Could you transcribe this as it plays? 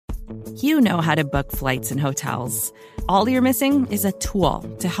You know how to book flights and hotels. All you're missing is a tool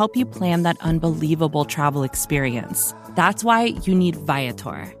to help you plan that unbelievable travel experience. That's why you need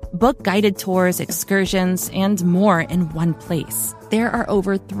Viator. Book guided tours, excursions, and more in one place. There are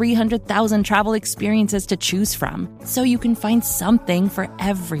over 300,000 travel experiences to choose from, so you can find something for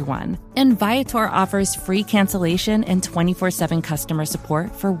everyone. And Viator offers free cancellation and 24/7 customer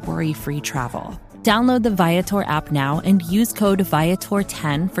support for worry-free travel. Download the Viator app now and use code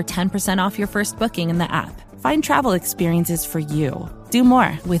Viator10 for 10% off your first booking in the app. Find travel experiences for you. Do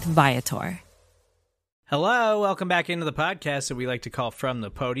more with Viator. Hello, welcome back into the podcast that we like to call From the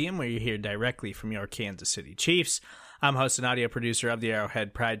Podium, where you hear directly from your Kansas City Chiefs. I'm host and audio producer of the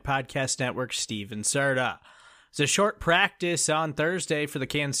Arrowhead Pride Podcast Network, Steven Serta. It's a short practice on Thursday for the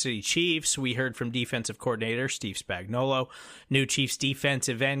Kansas City Chiefs. We heard from defensive coordinator Steve Spagnuolo, new Chiefs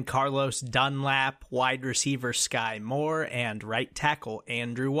defensive end Carlos Dunlap, wide receiver Skyy Moore, and right tackle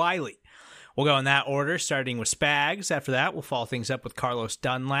Andrew Wylie. We'll go in that order, starting with Spags. After that, we'll follow things up with Carlos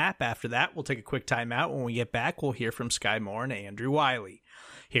Dunlap. After that, we'll take a quick timeout. When we get back, we'll hear from Skyy Moore and Andrew Wylie.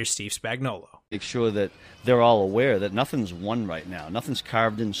 Here's Steve Spagnuolo. Make sure that they're all aware that nothing's won right now. Nothing's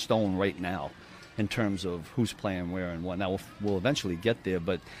carved in stone right now in terms of who's playing where and what. Now, we'll eventually get there.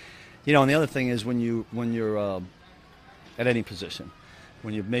 But, you know, and the other thing is when you're at any position,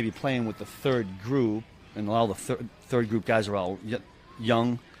 when you're maybe playing with the third group, and all the third group guys are all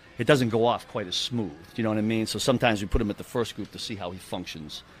young, it doesn't go off quite as smooth. You know what I mean? So sometimes we put him at the first group to see how he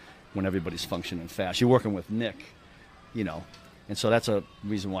functions when everybody's functioning fast. You're working with Nick, you know, and so that's a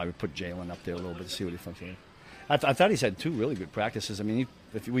reason why we put Jalen up there a little bit to see what he functions. I thought he's had two really good practices. I mean,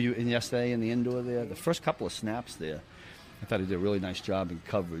 were you in yesterday in the indoor there? The first couple of snaps there, I thought he did a really nice job in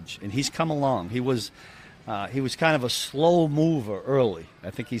coverage, and he's come along. He was kind of a slow mover early. I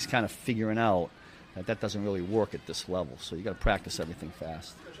think he's kind of figuring out that doesn't really work at this level. So you got to practice everything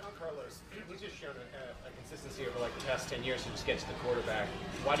fast. He's just shown a consistency over like the past 10 years to just get to the quarterback.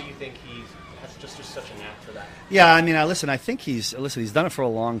 Why do you think he has just such a knack for that? Yeah, I mean, I think he's done it for a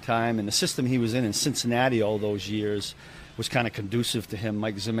long time, and the system he was in Cincinnati all those years was kind of conducive to him.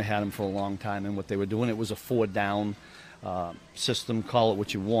 Mike Zimmer had him for a long time, and what they were doing, it was a 4-down system, call it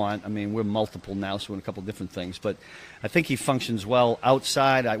what you want. I mean, we're multiple now, so we're in a couple different things, but I think he functions well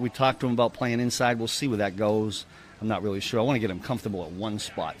outside. We talked to him about playing inside. We'll see where that goes. I'm not really sure. I want to get him comfortable at one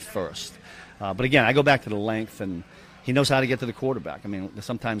spot first. But again, I go back to the length, and he knows how to get to the quarterback. I mean,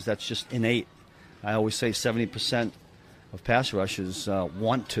 sometimes that's just innate. I always say 70% of pass rushers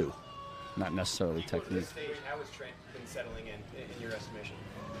want to, not necessarily technique. At this stage, how has Trent been settling in your estimation?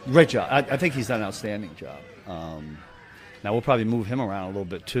 Great job. I think he's done an outstanding job. Now, we'll probably move him around a little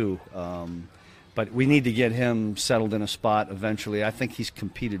bit too. But we need to get him settled in a spot eventually. I think he's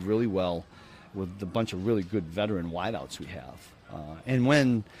competed really well with the bunch of really good veteran wideouts we have. And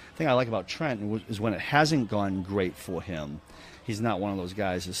the thing I like about Trent is when it hasn't gone great for him, he's not one of those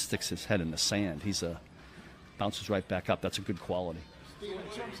guys that sticks his head in the sand. Bounces right back up. That's a good quality. Steve, in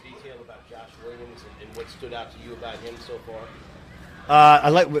terms of detail about Josh Williams and what stood out to you about him so far? I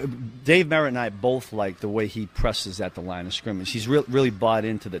like Dave Merritt and I both like the way he presses at the line of scrimmage. He's really bought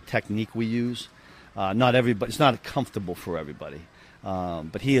into the technique we use. Not everybody. It's not comfortable for everybody,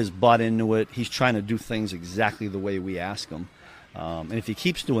 but he has bought into it. He's trying to do things exactly the way we ask him, and if he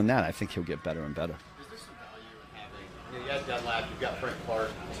keeps doing that, I think he'll get better and better. Is there some value in having? You have Dunlap, you've got Frank Clark,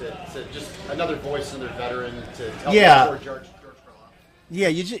 to just another voice, another veteran to help George Perloff. Yeah,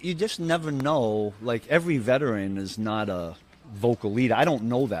 you just never know. Like, every veteran is not a vocal leader. I don't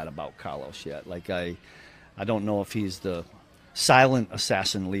know that about Carlos yet. Like, I don't know if he's the silent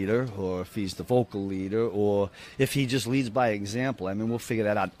assassin leader or if he's the vocal leader or if he just leads by example. I mean, we'll figure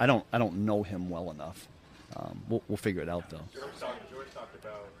that out. I don't know him well enough. We'll figure it out, though. George talked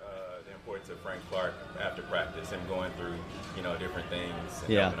about the importance of Frank Clark after practice, him going through, different things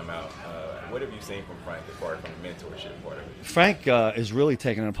and helping him out. What have you seen from Frank as far as from the mentorship part of it? Frank is really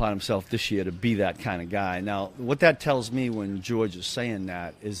taking it upon himself this year to be that kind of guy. Now, what that tells me when George is saying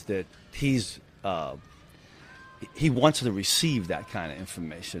that is that he wants to receive that kind of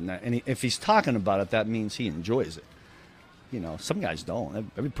information. And if he's talking about it, that means he enjoys it. Some guys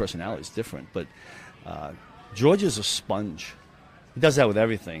don't. Every personality is different. But George is a sponge. He does that with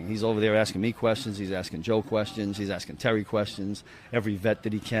everything. He's over there asking me questions. He's asking Joe questions. He's asking Terry questions. Every vet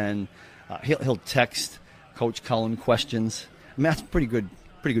that he can. He'll text Coach Cullen questions. I mean, that's a pretty good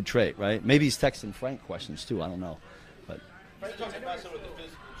trait, right? Maybe he's texting Frank questions too. I don't know. But Frank talked about some of the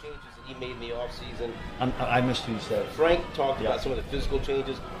physical changes that he made in the offseason. I missed what you said. Frank talked about some of the physical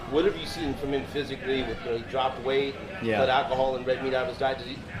changes. What have you seen from him physically? He dropped weight, put alcohol and red meat out of his diet.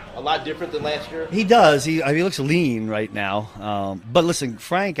 a lot different than last year? He does. He looks lean right now. But listen,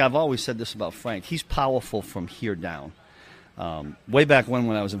 Frank, I've always said this about Frank. He's powerful from here down. Way back when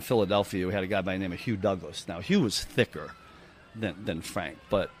I was in Philadelphia, we had a guy by the name of Hugh Douglas. Now, Hugh was thicker than Frank,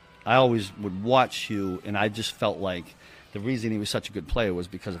 but I always would watch Hugh, and I just felt like the reason he was such a good player was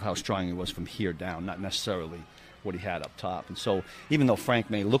because of how strong he was from here down, not necessarily what he had up top. And so even though Frank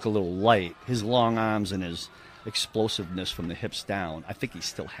may look a little light, his long arms and his explosiveness from the hips down, I think he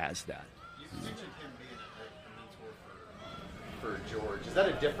still has that. You mentioned him being a mentor for George. Is that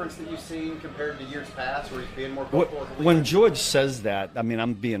a difference that you've seen compared to years past where he's being more vocal? When George says that, I mean,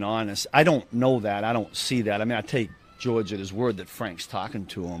 I'm being honest, I don't know that. I don't see that. I mean, I take George at his word that Frank's talking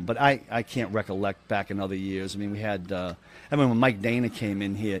to him, but I can't recollect back in other years. I mean, we had, when Mike Dana came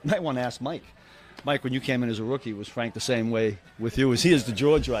in here, you might want to ask Mike. Mike, when you came in as a rookie, was Frank the same way with you as he is to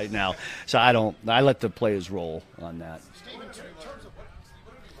George right now? So I let the players roll on that. Steve, in terms of what have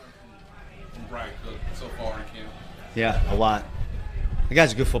you learned from Brian Cook so far in camp? Yeah, a lot. The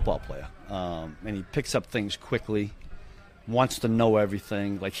guy's a good football player, and he picks up things quickly, wants to know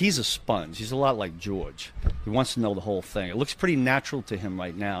everything. Like, he's a sponge. He's a lot like George. He wants to know the whole thing. It looks pretty natural to him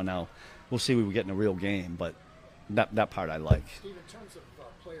right now. Now, we'll see when we get in a real game, but that part I like. Steve, in terms of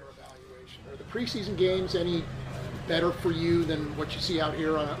player evaluation, are the preseason games any better for you than what you see out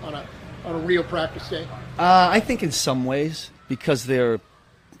here on a real practice day? I think in some ways, because there's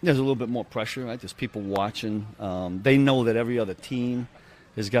a little bit more pressure, right? There's people watching. They know that every other team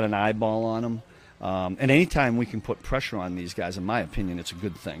has got an eyeball on them. And anytime we can put pressure on these guys, in my opinion, it's a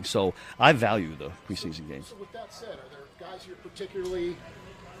good thing. So I value the preseason games. So with that said, are there guys you're particularly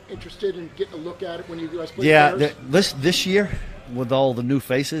interested in getting a look at it when you guys play? Yeah, this year, with all the new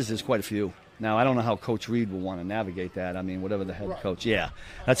faces, there's quite a few. Now, I don't know how Coach Reed will want to navigate that. I mean, whatever the head coach. Yeah,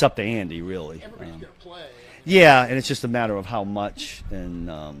 that's up to Andy, really. Everybody's going to play. Yeah, and it's just a matter of how much. And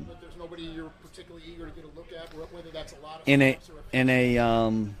but there's nobody you're particularly eager to get a look at, whether that's a lot of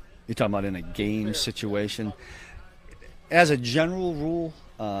you're talking about in a game situation. As a general rule,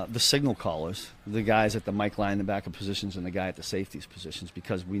 the signal callers, the guys at the mic line, the backup positions, and the guy at the safeties positions,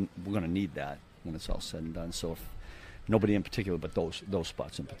 because we're going to need that when it's all said and done. So if nobody in particular, but those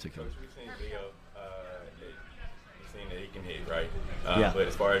spots in particular. Coach, we've seen Leo. We've seen that he can hit, right? Yeah. But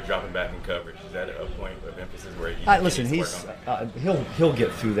as far as dropping back in coverage, is that a point of emphasis where listen, he'll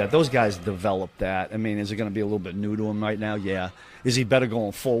get through that. Those guys develop that. I mean, is it going to be a little bit new to him right now? Yeah. Is he better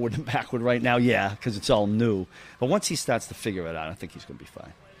going forward than backward right now? Yeah, because it's all new. But once he starts to figure it out, I think he's going to be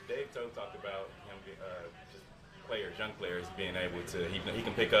fine. Dave Tote talked about him, just players, young players, being able to he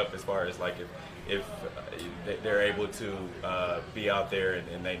can pick up as far as like if they're able to be out there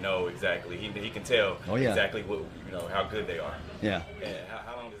and they know exactly. He can tell exactly what how good they are. Yeah. And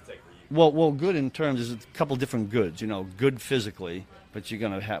how long does it take for you? Well, good in terms is a couple different goods. Good physically, but you're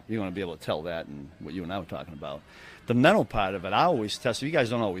gonna be able to tell that, and what you and I were talking about. The mental part of it, I always test. You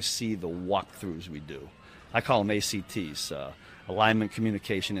guys don't always see the walkthroughs we do. I call them ACTs, alignment,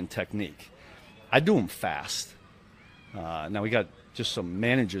 communication, and technique. I do them fast. Now we got just some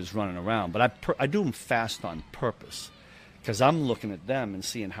managers running around, but I do them fast on purpose, because I'm looking at them and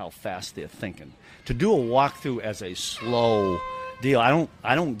seeing how fast they're thinking. To do a walkthrough as a slow deal,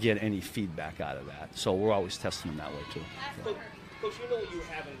 I don't get any feedback out of that. So we're always testing them that way too. Coach, you know what you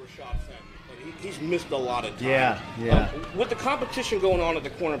have in Rashad Fenton. He's missed a lot of time. Yeah. With the competition going on at the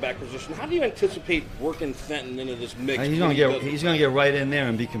cornerback position, how do you anticipate working Fenton into this mix? He's going to get right in there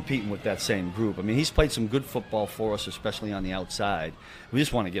and be competing with that same group. I mean, he's played some good football for us, especially on the outside. We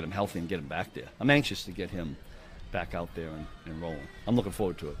just want to get him healthy and get him back there. I'm anxious to get him back out there and rolling. I'm looking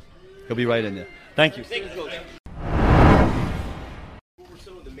forward to it. He'll be right in there. Thank you. Thank you, Coach. What were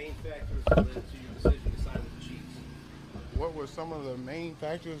some of the main factors that led to your decision to sign with the Chiefs? What were some of the main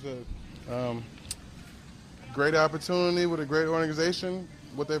factors? Great opportunity with a great organization.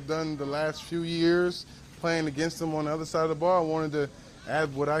 What they've done the last few years, playing against them on the other side of the ball, I wanted to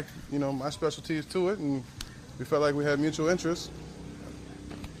add what my specialties to it, and we felt like we had mutual interest.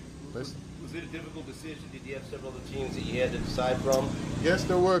 Was it a difficult decision? Did you have several other teams that you had to decide from? Yes,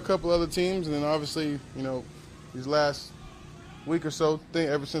 there were a couple other teams, and then obviously, these last week or so,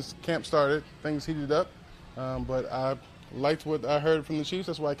 ever since camp started, things heated up. But I liked what I heard from the Chiefs.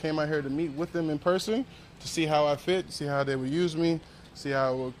 That's why I came out here to meet with them in person, to see how I fit, see how they would use me, see how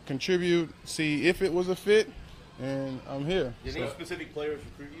I would contribute, see if it was a fit, and I'm here. Did any specific players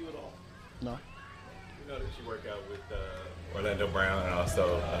recruit you at all? No. We know that you work out with Orlando Brown and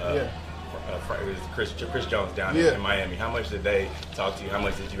also Chris Jones down in Miami. How much did they talk to you? How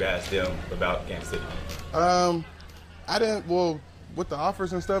much did you ask them about Kansas City? I didn't. Well, with the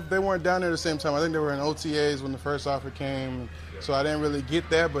offers and stuff, they weren't down there at the same time. I think they were in OTAs when the first offer came, so I didn't really get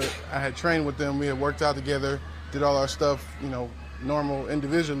that, but I had trained with them. We had worked out together, did all our stuff, normal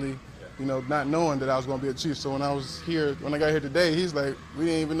individually, not knowing that I was going to be a Chief. So when I got here today, he's like, we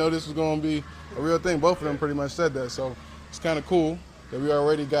didn't even know this was going to be a real thing. Both of them pretty much said that. So it's kind of cool that we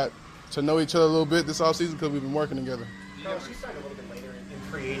already got to know each other a little bit this offseason because we've been working together. Carlos, you signed a little bit later in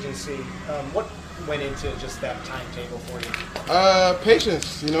free agency. What went into just that timetable for you?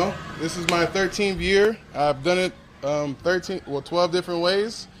 Patience, This is my 13th year. I've done it 12 different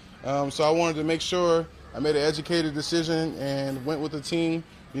ways. So I wanted to make sure I made an educated decision and went with a team,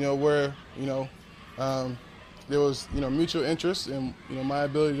 where, there was, mutual interest in, my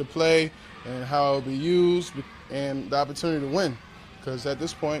ability to play and how it would be used and the opportunity to win. Because at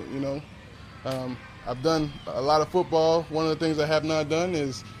this point, I've done a lot of football. One of the things I have not done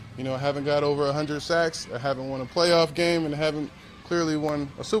is, I haven't got over 100 sacks. I haven't won a playoff game and I haven't clearly won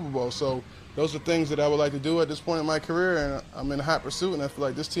a Super Bowl. So those are things that I would like to do at this point in my career, and I'm in hot pursuit, and I feel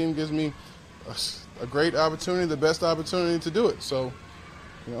like this team gives me a great opportunity, the best opportunity to do it. So,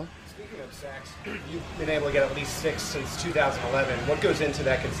 Speaking of sacks, you've been able to get at least 6 since 2011. What goes into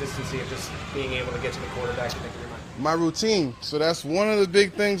that consistency of just being able to get to the quarterback and make your mind? My routine. So that's one of the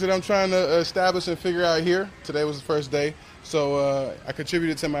big things that I'm trying to establish and figure out here. Today was the first day. So I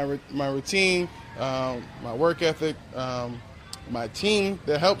contributed to my routine, my work ethic, my team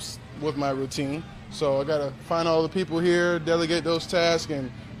that helps with my routine. So I got to find all the people here, delegate those tasks,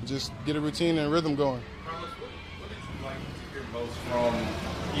 and just get a routine and rhythm going. Carlos, what did you like to hear most from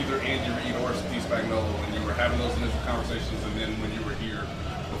either Andy Reid or Steve Spagnuolo when you were having those initial conversations and then when you were here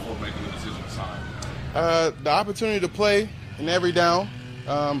before making the decision to sign? The opportunity to play in every down.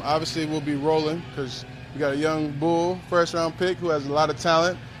 Obviously, we'll be rolling because we got a young bull, first-round pick who has a lot of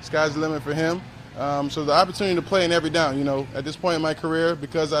talent. Sky's the limit for him. So the opportunity to play in every down, at this point in my career,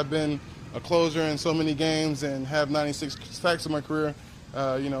 because I've been a closer in so many games and have 96 sacks in my career,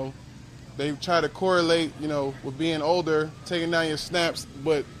 they try to correlate, with being older, taking down your snaps,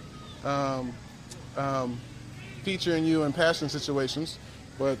 but featuring you in passing situations.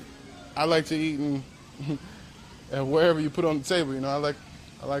 But I like to eat and wherever you put on the table, I like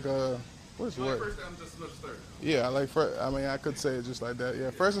what is the word? First down just as much as third. Yeah, I could say it just like that.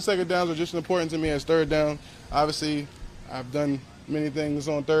 Yeah, first and second downs are just as important to me as third down. Obviously, I've done many things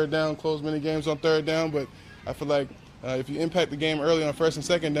on third down, closed many games on third down, but I feel like if you impact the game early on first and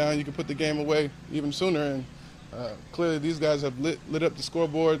second down, you can put the game away even sooner. And clearly, these guys have lit up the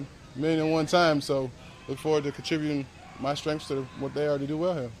scoreboard 1,000,001 times. So, look forward to contributing my strengths to what they already do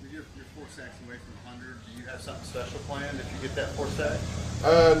well here. You're 4 sacks away from 100. Do you have something special planned if you get that 4 sack?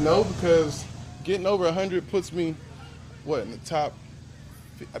 No, because getting over 100 puts me, in the top,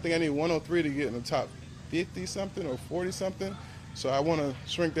 I think I need 103 to get in the top 50-something or 40-something. So I want to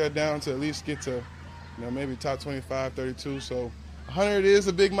shrink that down to at least get to, maybe top 25, 32. So 100 is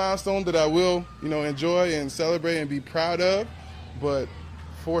a big milestone that I will, enjoy and celebrate and be proud of. But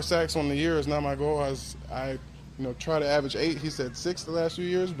 4 sacks on the year is not my goal. I try to average 8. He said 6 the last few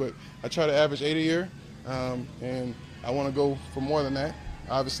years, but I try to average 8 a year. And I want to go for more than that,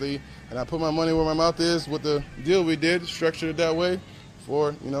 obviously. And I put my money where my mouth is with the deal we did, structured it that way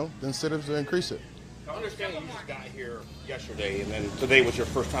for, the incentives to increase it. I understand you just got here yesterday, and then today was your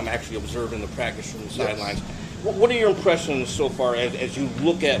first time actually observing the practice from the sidelines. What are your impressions so far as you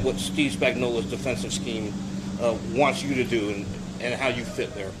look at what Steve Spagnuolo's defensive scheme wants you to do and how you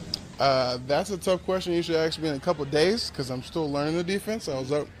fit there? That's a tough question. You should ask me in a couple of days because I'm still learning the defense. I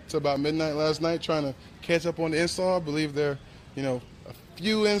was up to about midnight last night trying to catch up on the install. I believe they're, a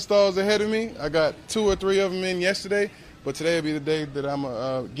few installs ahead of me. I got 2 or 3 of them in yesterday, but today will be the day that I'm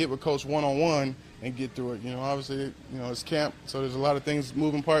going to get with Coach one-on-one and get through it. Obviously, it's camp, so there's a lot of things,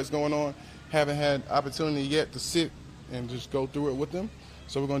 moving parts going on. Haven't had opportunity yet to sit and just go through it with them.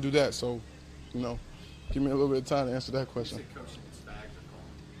 So we're going to do that. So, give me a little bit of time to answer that question.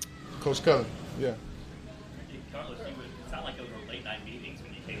 Coach Cullen, yeah. Carlos, it sounded like those were late-night meetings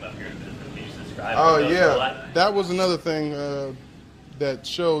when you came up here. Can you just describe Oh, those? yeah. That was another thing that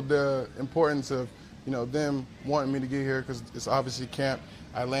showed the importance of, them wanting me to get here because it's obviously camp.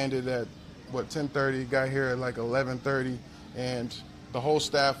 I landed at, 10:30, got here at like 11:30, and the whole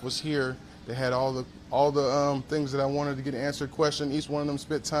staff was here. They had all the things that I wanted to get an answered question. Each one of them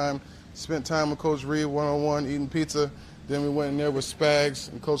spent time with Coach Reid one-on-one, eating pizza. Then we went in there with Spags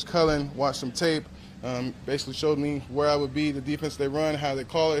and Coach Cullen, watched some tape, basically showed me where I would be, the defense they run, how they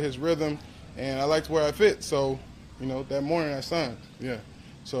call it, his rhythm, and I liked where I fit. So, that morning I signed, yeah.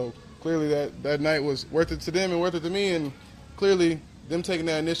 So clearly that night was worth it to them and worth it to me, and clearly them taking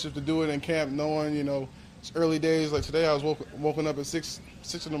that initiative to do it in camp, knowing, early days, like today I was woken up at 6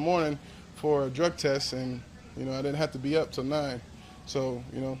 in the morning for a drug test, and, I didn't have to be up till 9. So,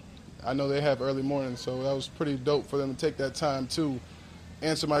 I know they have early mornings, so that was pretty dope for them to take that time to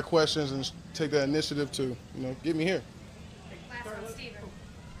answer my questions and take that initiative to, get me here.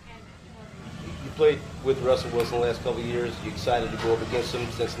 You played with Russell Wilson the last couple of years. You excited to go up against him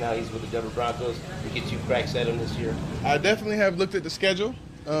since now he's with the Denver Broncos? You get 2 cracks at him this year? I definitely have looked at the schedule.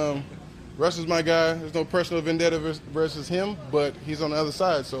 Russ is my guy. There's no personal vendetta versus him, but he's on the other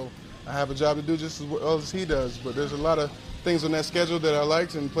side, so I have a job to do just as well as he does. But there's a lot of things on that schedule that I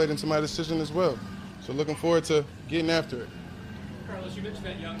liked and played into my decision as well. So looking forward to getting after it. Carlos, you mentioned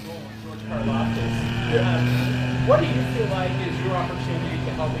that young goal in George Karlaftis. What do you feel like is your opportunity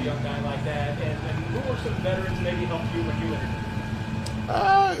to help a young guy like that? And who were some veterans maybe helped you when you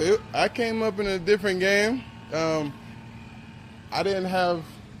were? I came up in a different game. I didn't have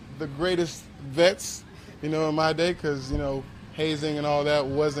the greatest vets, in my day because, hazing and all that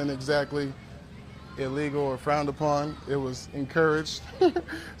wasn't exactly illegal or frowned upon. It was encouraged.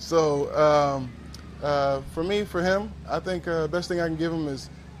 So for him, I think the best thing I can give him is,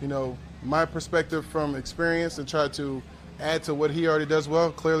 my perspective from experience and try to add to what he already does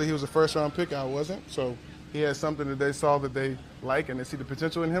well. Clearly he was a first-round pick. I wasn't. So he has something that they saw that they like and they see the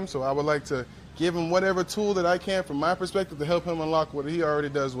potential in him. So I would like to give him whatever tool that I can from my perspective to help him unlock what he already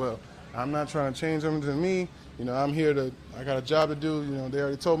does well. I'm not trying to change him to me. I'm here I got a job to do. They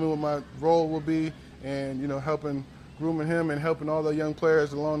already told me what my role will be, and, helping grooming him and helping all the young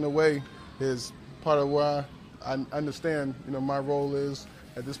players along the way is part of why I understand, my role is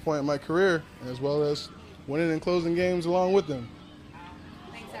at this point in my career, as well as winning and closing games along with them.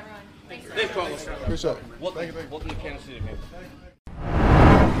 Thanks, everyone. Thanks, Carlos. Appreciate it. Welcome to Kansas City, man.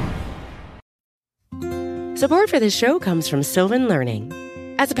 Support for this show comes from Sylvan Learning.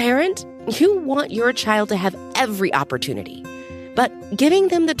 As a parent, you want your child to have every opportunity, but giving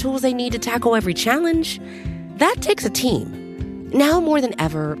them the tools they need to tackle every challenge, that takes a team. Now more than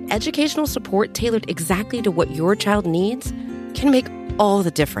ever, educational support tailored exactly to what your child needs can make all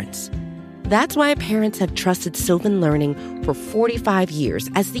the difference. That's why parents have trusted Sylvan Learning for 45 years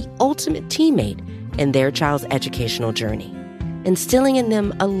as the ultimate teammate in their child's educational journey, instilling in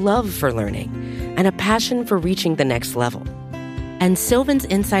them a love for learning and a passion for reaching the next level. And Sylvan's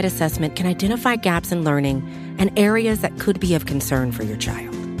Insight Assessment can identify gaps in learning and areas that could be of concern for your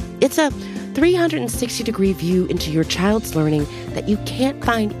child. It's a 360-degree view into your child's learning that you can't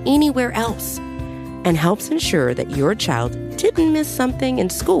find anywhere else, and helps ensure that your child didn't miss something in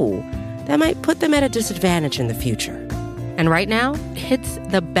school that might put them at a disadvantage in the future. And right now, it's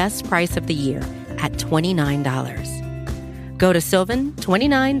the best price of the year at $29. Go to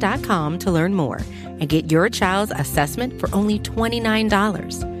sylvan29.com to learn more and get your child's assessment for only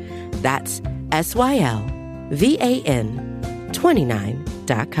 $29. That's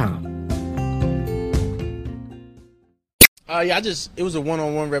SYLVAN29.com. It was a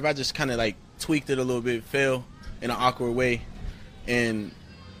one-on-one rep. I just kind of tweaked it a little bit, fell in an awkward way, and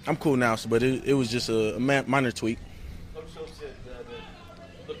I'm cool now. But it was just a minor tweak. Coach Schultz said,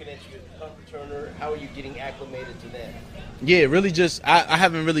 looking at you as a punt returner, how are you getting acclimated to that? Yeah, really just I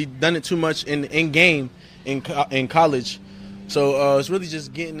haven't really done it too much in game in college, so it's really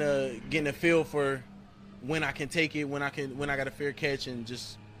just getting a feel for when I can take it, when I got a fair catch, and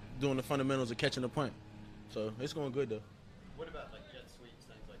just doing the fundamentals of catching the punt. So it's going good though. What about jet sweeps,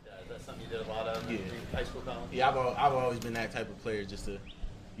 things like that? Is that something you did a lot of in high school, college? Yeah, I've always been that type of player. Just to,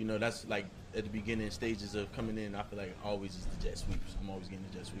 that's at the beginning stages of coming in. I feel like always is the jet sweeps. I'm always getting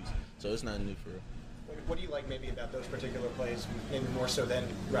the jet sweeps, so it's not new for real. What do you like maybe about those particular plays, maybe more so than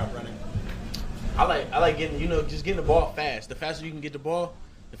route running? I like getting just getting the ball fast. The faster you can get the ball,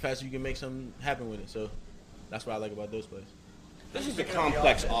 the faster you can make something happen with it. So that's what I like about those plays. This is a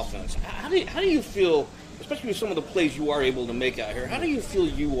complex offense. How do you feel, especially with some of the plays you are able to make out here, how do you feel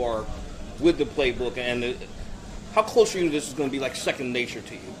you are with the playbook, and how close are you to this is going to be like second nature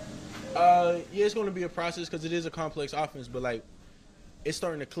to you? Yeah, it's going to be a process because it is a complex offense, but it's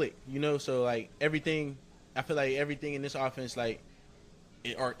starting to click, So everything, I feel like everything in this offense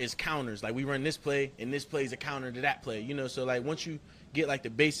is counters. We run this play, and this play is a counter to that play, So once you get the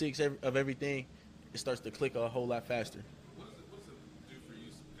basics of everything, it starts to click a whole lot faster. What does it do for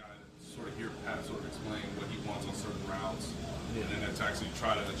you, Skyy, to sort of hear Pat sort of explain what he wants on certain routes, and then to actually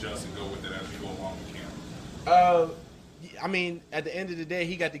try to adjust and go with it as we go along with camp? I mean, at the end of the day,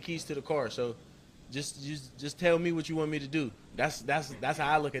 he got the keys to the car, so just tell me what you want me to do. That's how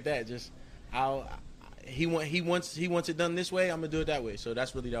I look at that. Just how he wants it done this way, I'm gonna do it that way. So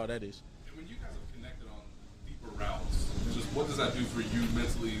that's really all that is. And when you guys have connected on deeper routes, just what does that do for you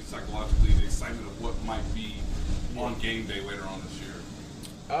mentally, psychologically, to excitement of what might be on game day later on this year?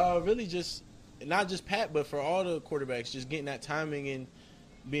 Really just not just Pat, but for all the quarterbacks, just getting that timing and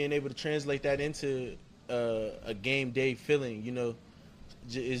being able to translate that into a game day feeling,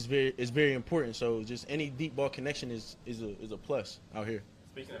 is very important. So just any deep ball connection is a plus out here.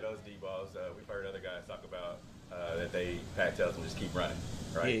 Speaking of those deep balls, we've heard other guys talk about that Pat tells them just keep running,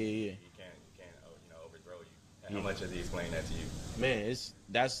 right? Yeah. You can't overthrow you. And how much has he explained that to you? Man,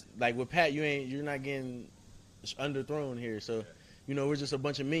 that's like with Pat, you're not getting underthrown here. So, we're just a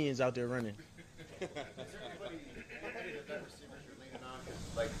bunch of minions out there running. Is there anybody that receivers you're leaning on? 'Cause,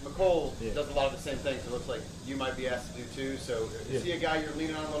 like McCole does a lot of the same things. It looks like you might be asked to do too. So is he a guy you're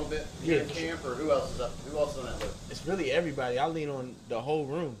leaning on a little bit in camp, or who else is on that list? It's really everybody. I lean on the whole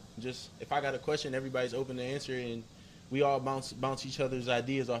room. Just if I got a question, everybody's open to answer, and we all bounce each other's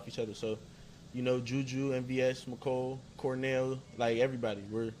ideas off each other. So, Juju, MVS, McCole, Cornell, like everybody,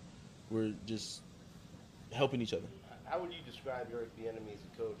 we're just helping each other. How would you describe Eric Bieniemy as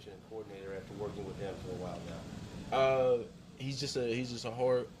a coach and coordinator after working with him for a while now? He's just a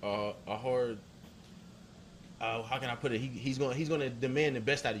hard. How can I put it? He's going to demand the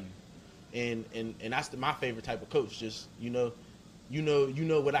best out of you, and that's my favorite type of coach. Just you know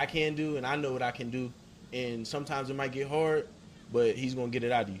what I can do, and I know what I can do, and sometimes it might get hard, but he's going to get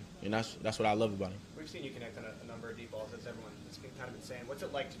it out of you, and that's what I love about him. We've seen you connect on a number of deep balls, as everyone has kind of been saying. What's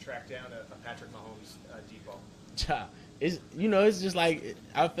it like to track down a Patrick Mahomes deep ball? It's just like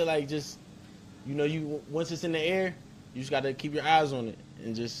I feel like just you once it's in the air, you just got to keep your eyes on it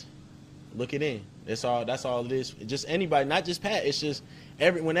and just look it in. That's all it is. Just anybody, not just Pat. It's just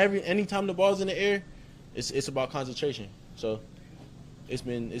anytime the ball's in the air, it's about concentration. So it's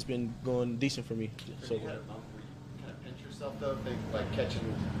been going decent for me. So You had a moment where you kind of pinch yourself though, think like catching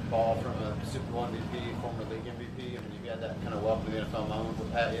the ball from a Super Bowl MVP, former league MVP. I mean, you had that kind of welcome to the NFL moment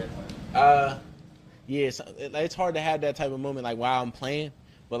with Pat yet? Yeah, it's hard to have that type of moment like while I'm playing,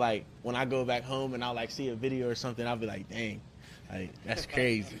 but like when I go back home and I'll like see a video or something, I'll be like, dang, like that's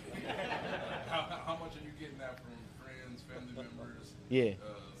crazy. How much are you getting that from friends, family members?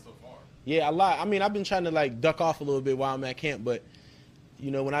 So far. Yeah, a lot. I mean, I've been trying to like duck off a little bit while I'm at camp, but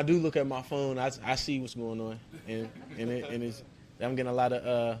when I do look at my phone, I see what's going on, and I'm getting a lot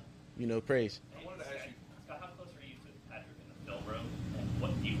of praise. I wanted to ask you, Scott, how close are you to Patrick in the film room, and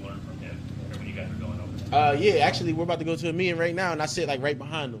what do you learn from him when you guys are going over there? Yeah, actually, we're about to go to a meeting right now, and I sit like right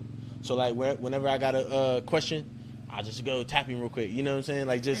behind him. So like whenever I got a question, I just go tap him real quick. You know what I'm saying?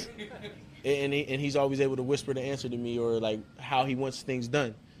 Like just, and he's always able to whisper the answer to me or like how he wants things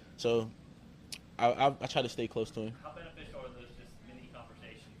done. So I try to stay close to him. How beneficial are those just mini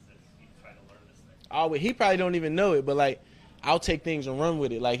conversations as you try to learn this thing? Oh, he probably don't even know it, but like I'll take things and run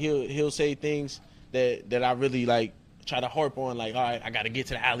with it. Like he'll say things that I really like try to harp on. Like, all right, I got to get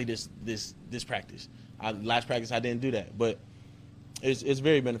to the alley this practice. Last practice I didn't do that, but it's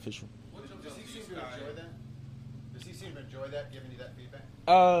very beneficial. Does he seem to enjoy that? Does he seem to enjoy that, giving you that feedback?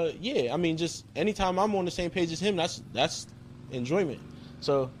 Yeah. I mean, just anytime I'm on the same page as him, that's enjoyment.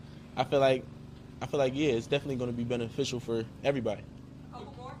 So I feel like yeah, it's definitely going to be beneficial for everybody.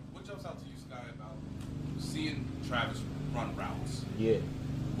 What jumps out to you, Skyy, about seeing Travis run routes? Yeah.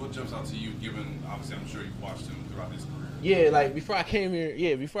 What jumps out to you, given obviously I'm sure you've watched him throughout his career? Yeah, like before I came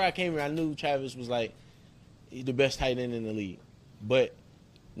here, I knew Travis was like the best tight end in the league. But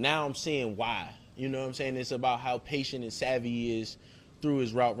now I'm seeing why. You know what I'm saying? It's about how patient and savvy he is through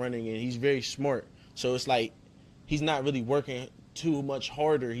his route running, and he's very smart. So it's like he's not really working too much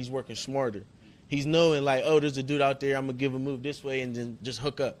harder. He's working smarter. He's knowing like, oh, there's a dude out there. I'm gonna give a move this way and then just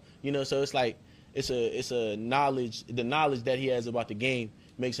hook up. So it's like it's a knowledge. The knowledge that he has about the game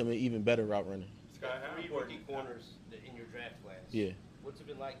makes him an even better route runner. Skyy, how many rookie corners in your draft class? Yeah. What's it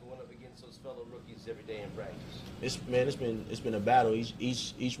been like going up against those fellow rookies every day in practice? It's been a battle.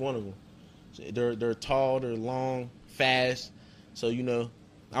 Each one of them. They're tall. They're long, fast. So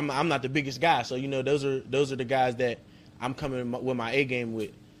I'm not the biggest guy. So those are the guys that I'm coming with my A game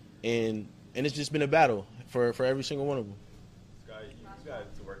with, and it's just been a battle for every single one of them. Skyy, you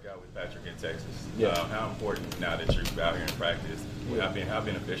got to work out with Patrick in Texas. Yeah. How important now that you're out here in practice? Yeah. How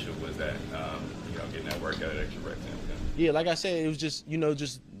beneficial was that? Getting that workout at extra rec time with him. Yeah, like I said, it was just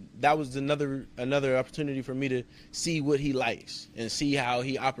that was another opportunity for me to see what he likes and see how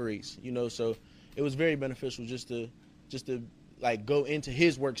he operates. So it was very beneficial just to like go into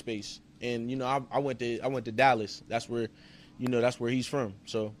his workspace. And I went to Dallas. That's where he's from.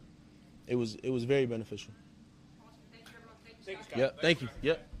 So it was very beneficial. Yep. Thank you.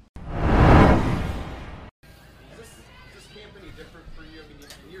 Yep. Is this camp any different for you? I mean,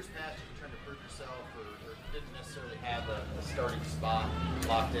 in years past, you were trying to prove yourself or didn't necessarily have a starting spot.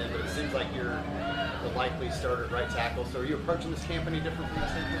 locked in, but it seems like you're the likely starter at right tackle. So are you approaching this camp any different from that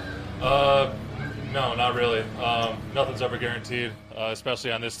standpoint? No, not really. Nothing's ever guaranteed,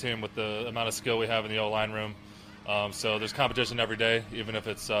 especially on this team with the amount of skill we have in the O-line room. So there's competition every day, even if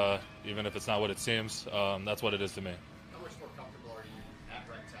it's not what it seems. That's what it is to me. How much more comfortable are you at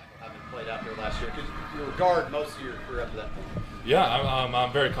right tackle, having played out there last year? Because you were guard most of your career up to that point. Yeah,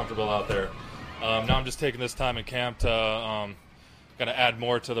 I'm very comfortable out there. Now I'm just taking this time in camp to kind of add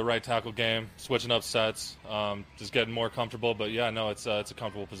more to the right tackle game, switching up sets, just getting more comfortable. But yeah, no, it's a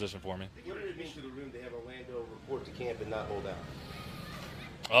comfortable position for me. What did it mean to the room to have Orlando report to camp and not hold out?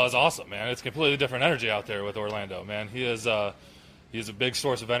 Oh, it's awesome, man. It's completely different energy out there with Orlando, man. He's a big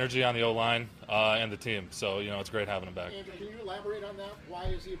source of energy on the O-line and the team. So, it's great having him back. Andrew, can you elaborate on that? Why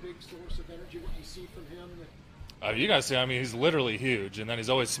is he a big source of energy? What do you see from him? You guys see, he's literally huge, and then he's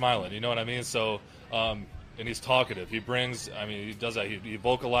always smiling. You know what I mean? So, and he's talkative. He brings, he does that. He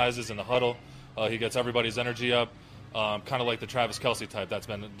vocalizes in the huddle. He gets everybody's energy up, kind of like the Travis Kelce type that's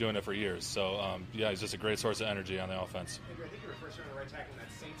been doing it for years. So, he's just a great source of energy on the offense. Andrew, I think you were first on the right tackle in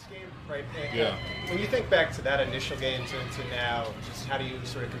that Saints game, right? Yeah. When you think back to that initial game to now, just how do you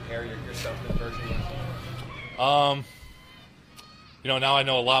sort of compare yourself to the version? Now I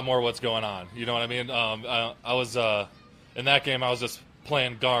know a lot more what's going on. You know what I mean? I was in that game. I was just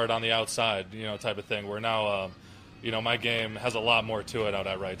playing guard on the outside, type of thing. Where now, my game has a lot more to it out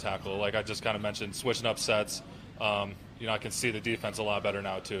at right tackle. Like I just kind of mentioned, switching up sets. I can see the defense a lot better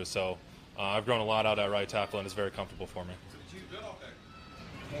now too. So I've grown a lot out at right tackle, and it's very comfortable for me. So to build off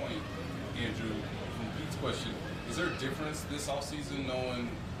that point, Andrew, from Pete's question, is there a difference this offseason knowing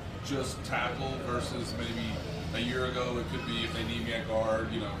just tackle versus maybe a year ago? It could be if they need me at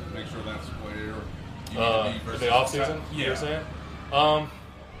guard, make sure that's where you need to be versus the offseason, yeah. You're saying?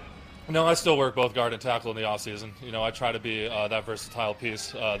 No, I still work both guard and tackle in the offseason. I try to be that versatile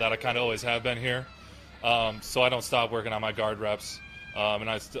piece that I kind of always have been here. So I don't stop working on my guard reps, and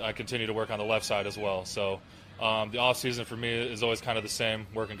I continue to work on the left side as well. So the offseason for me is always kind of the same,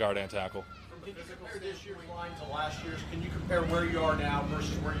 working guard and tackle. Can you compare this year's line to last year's? Can you compare where you are now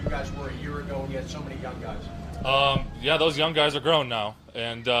versus where you guys were a year ago when you had so many young guys? Those young guys are grown now,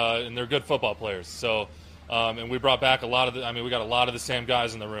 and they're good football players. So, and we brought back a lot of we got a lot of the same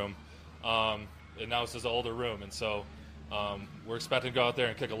guys in the room, and now it's just an older room, and so we're expecting to go out there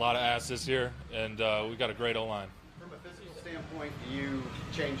and kick a lot of ass this year, and we got a great O-line. From a physical standpoint, do you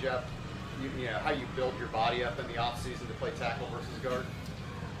change up, how you build your body up in the off season to play tackle versus guard?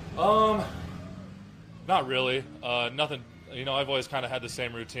 Not really. Nothing. I've always kind of had the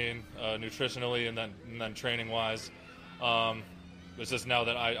same routine, nutritionally and then training wise. It's just now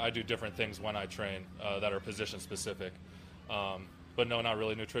that I do different things when I train that are position specific. But no, not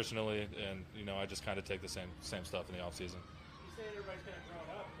really nutritionally, and I just kind of take the same stuff in the off season. You say everybody's kind of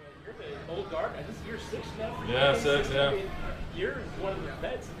grown up, but you're the old guard. This is year 6 now for you. Yeah, 6. Yeah. You're one of the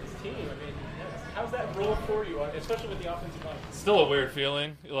vets of this team. How's that role for you, especially with the offensive line? Still a weird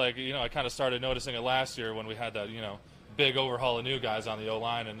feeling. Like, I kind of started noticing it last year when we had that, big overhaul of new guys on the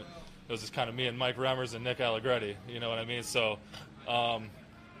O-line, and it was just kind of me and Mike Remmers and Nick Allegretti, you know what I mean? So,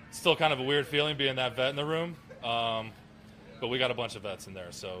 still kind of a weird feeling being that vet in the room, but we got a bunch of vets in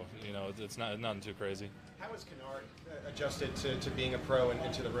there, so, it's nothing too crazy. How has Kennard adjusted to being a pro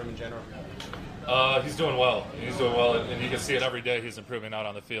and to the room in general? He's doing well. And you can see it every day. He's improving out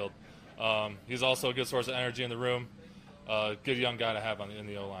on the field. He's also a good source of energy in the room. Good young guy to have in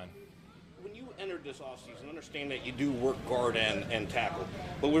the O-line. When you entered this offseason, understand that you do work guard and tackle,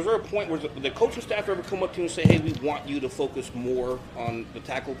 but was there a point where the coaching staff ever come up to you and say, hey, we want you to focus more on the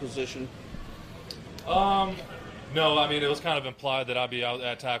tackle position? No, it was kind of implied that I'd be out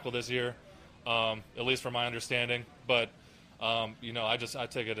at tackle this year, at least from my understanding. But, I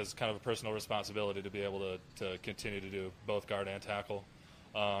take it as kind of a personal responsibility to be able to continue to do both guard and tackle.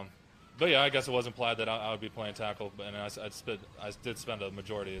 But yeah, I guess it was implied that I would be playing tackle, and I did spend a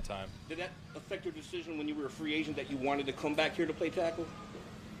majority of the time. Did that affect your decision when you were a free agent that you wanted to come back here to play tackle?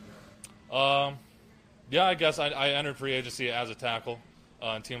 Yeah, I guess I entered free agency as a tackle,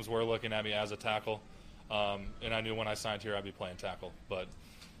 and teams were looking at me as a tackle, and I knew when I signed here I'd be playing tackle. But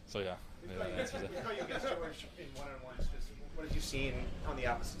so yeah. That's how you get George in one-on-ones. What did you see on the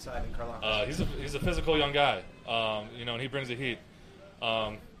opposite side in Carlisle? He's a physical young guy, and he brings the heat.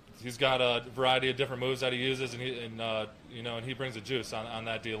 He's got a variety of different moves that he uses, and he brings the juice on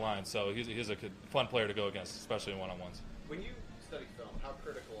that D line. So he's a fun player to go against, especially in one-on-ones. When you study film, how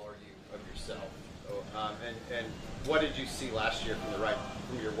critical are you of yourself? And what did you see last year from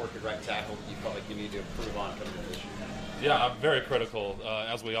your work at right tackle that you felt like you need to improve on coming into this year? Yeah, I'm very critical,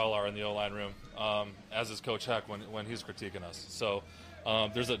 as we all are in the O-line room, as is Coach Heck when he's critiquing us. So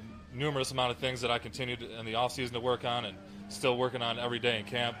There's a numerous amount of things that I continued in the off season to work on, and still working on every day in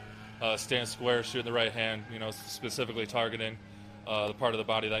camp. Staying square, shooting the right hand, specifically targeting the part of the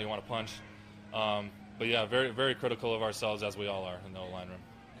body that you want to punch. But yeah, very, very critical of ourselves, as we all are in the O-line room.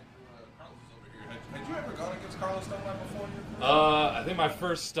 Had you ever gone against Carlos Dunlap before? I think my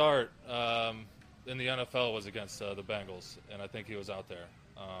first start in the NFL was against the Bengals, and I think he was out there.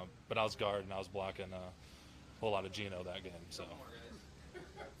 But I was guard, and I was blocking a whole lot of Geno that game. So.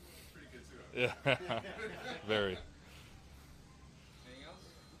 Yeah, very.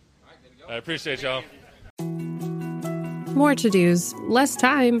 I appreciate y'all. More to-dos, less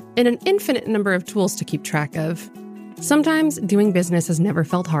time, and an infinite number of tools to keep track of. Sometimes doing business has never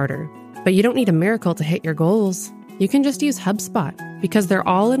felt harder, but you don't need a miracle to hit your goals. You can just use HubSpot, because their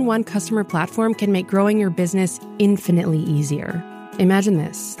all-in-one customer platform can make growing your business infinitely easier. Imagine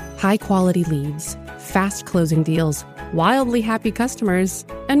this: high-quality leads, fast closing deals, wildly happy customers,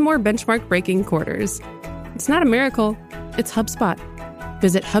 and more benchmark-breaking quarters. It's not a miracle, it's HubSpot.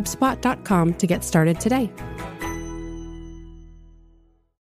 Visit HubSpot.com to get started today.